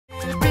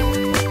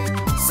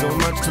so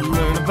much to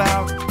learn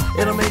about.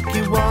 It'll make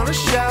you wanna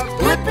shout,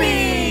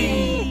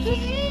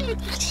 Blippi!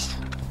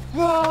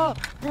 Vroom,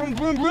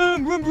 vroom,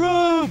 vroom, vroom,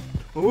 vroom.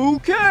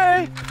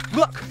 Okay,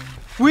 look,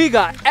 we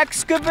got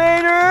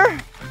excavator.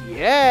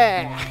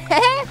 Yeah.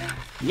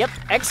 Yep,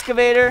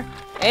 excavator.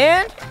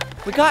 And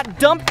we got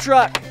dump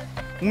truck.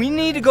 We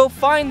need to go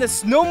find the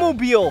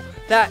snowmobile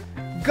that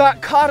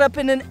got caught up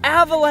in an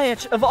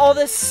avalanche of all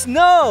this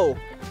snow.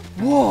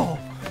 Whoa,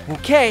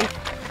 okay.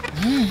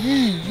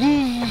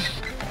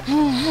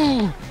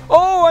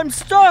 Oh, I'm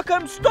stuck.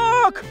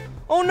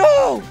 Oh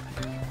no,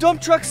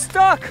 dump truck's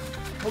stuck.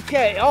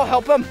 Okay, I'll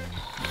help him.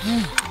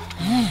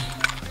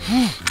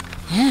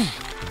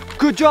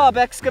 Good job,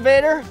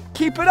 excavator.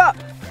 Keep it up.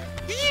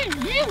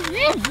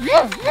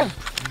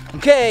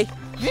 Okay.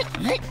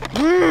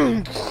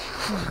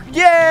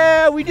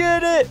 Yeah, we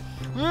did it.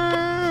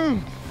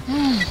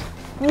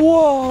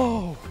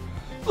 Whoa,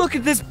 look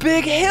at this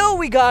big hill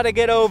we gotta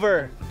get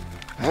over.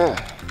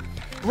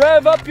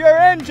 Rev up your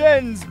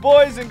engines,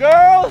 boys and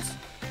girls.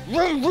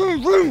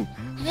 Whoa,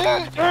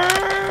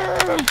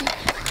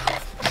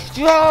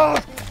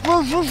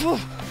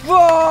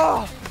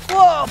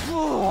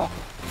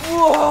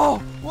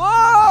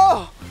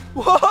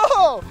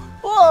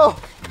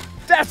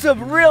 that's a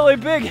really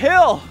big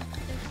hill.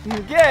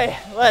 Okay,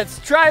 let's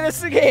try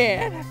this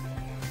again.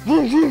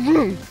 Yeah,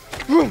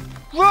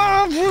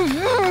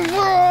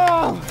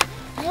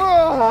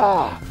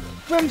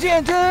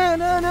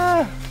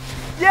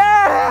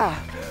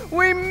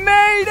 we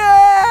made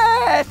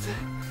it.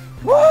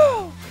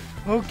 Whoa.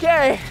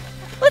 Okay,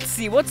 let's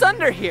see what's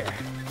under here.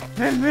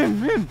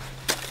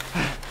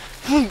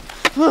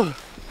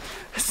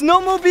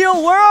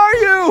 Snowmobile, where are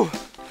you?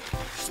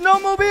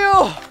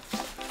 Snowmobile!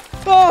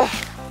 Oh,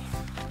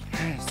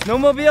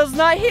 snowmobile's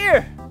not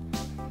here.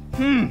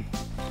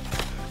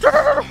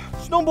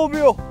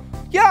 Snowmobile,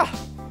 yeah,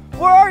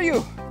 where are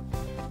you?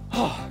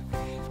 Oh,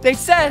 they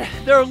said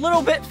they're a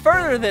little bit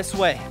further this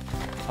way.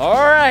 All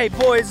right,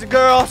 boys and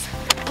girls,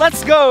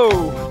 let's go.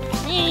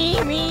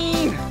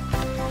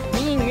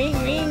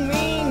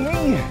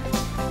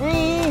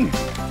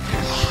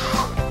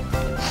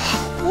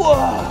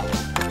 Whoa!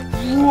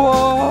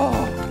 Whoa!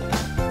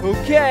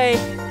 Okay,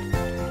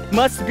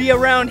 must be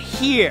around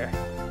here.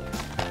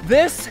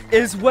 This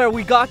is where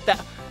we got the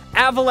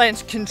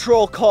avalanche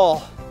control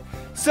call.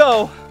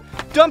 So,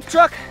 dump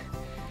truck,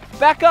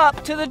 back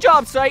up to the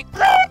job site.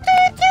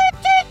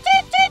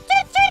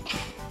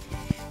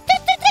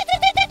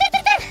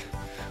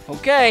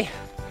 Okay,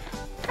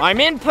 I'm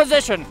in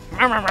position.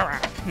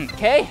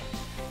 Okay,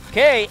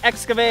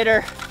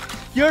 excavator,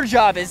 your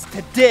job is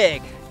to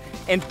dig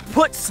and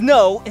put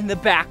snow in the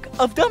back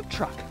of dump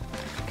truck,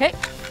 okay?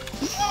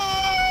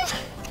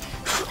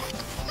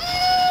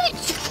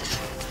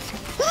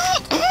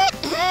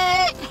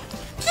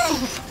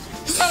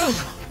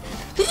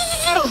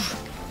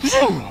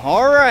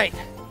 All right,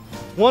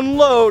 one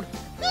load.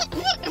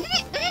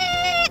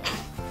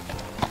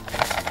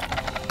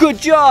 Good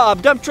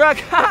job, dump truck.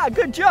 Ha,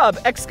 good job,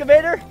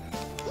 excavator.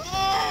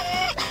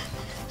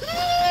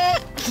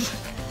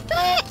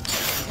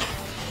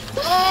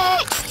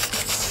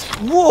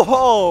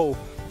 Whoa,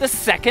 the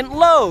second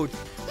load.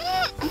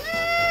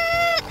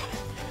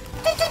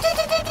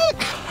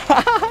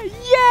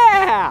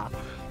 Yeah!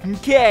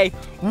 Okay,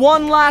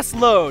 one last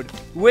load,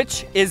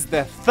 which is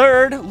the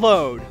third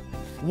load.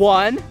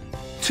 1,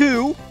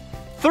 2,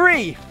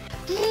 3.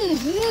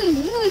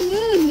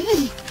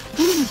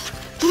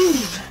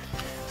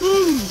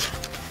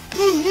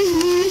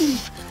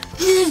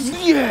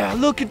 Yeah,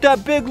 look at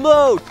that big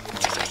load.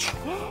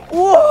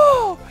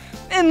 Whoa,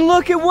 and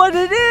look at what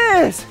it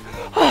is.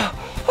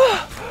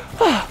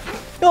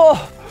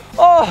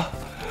 Oh,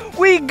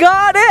 we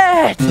got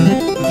it!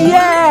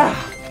 Yeah!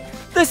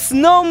 The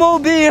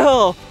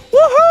snowmobile!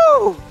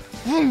 Woohoo!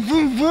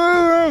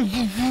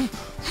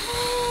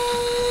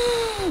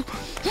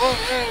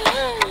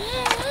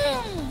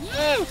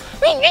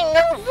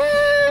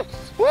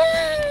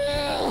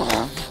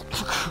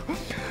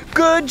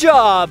 Good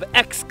job,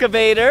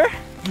 excavator!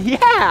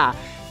 Yeah!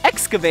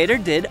 Excavator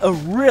did a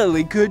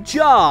really good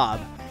job.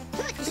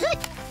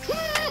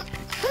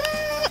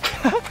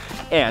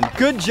 And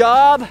good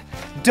job,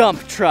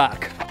 dump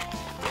truck.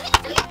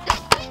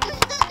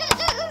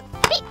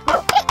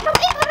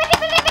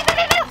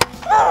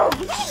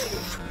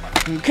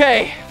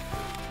 Okay.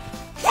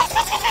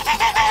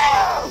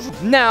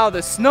 Now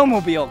the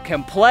snowmobile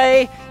can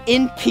play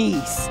in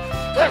peace.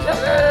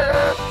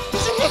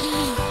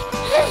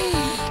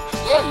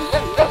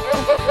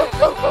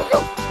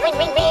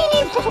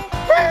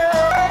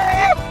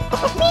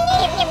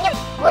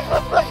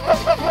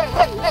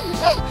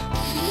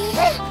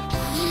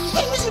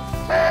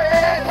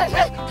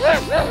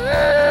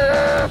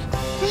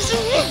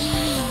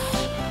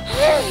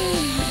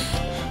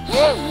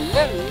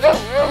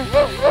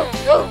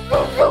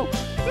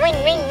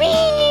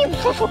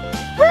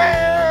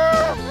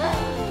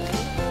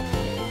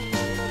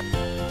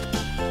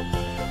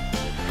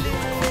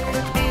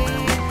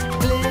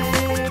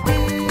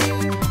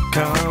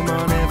 Come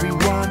on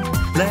everyone,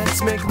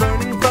 let's make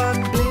learning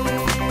fun.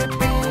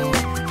 Blippi,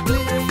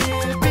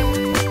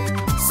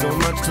 So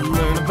much to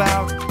learn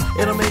about,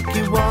 it'll make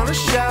you wanna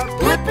shout,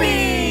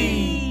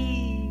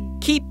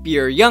 Blippi! Keep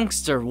your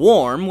youngster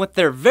warm with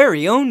their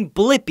very own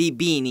Blippi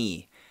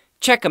beanie.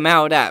 Check them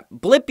out at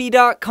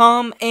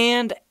blippi.com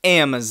and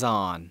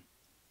Amazon.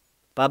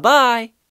 Bye-bye.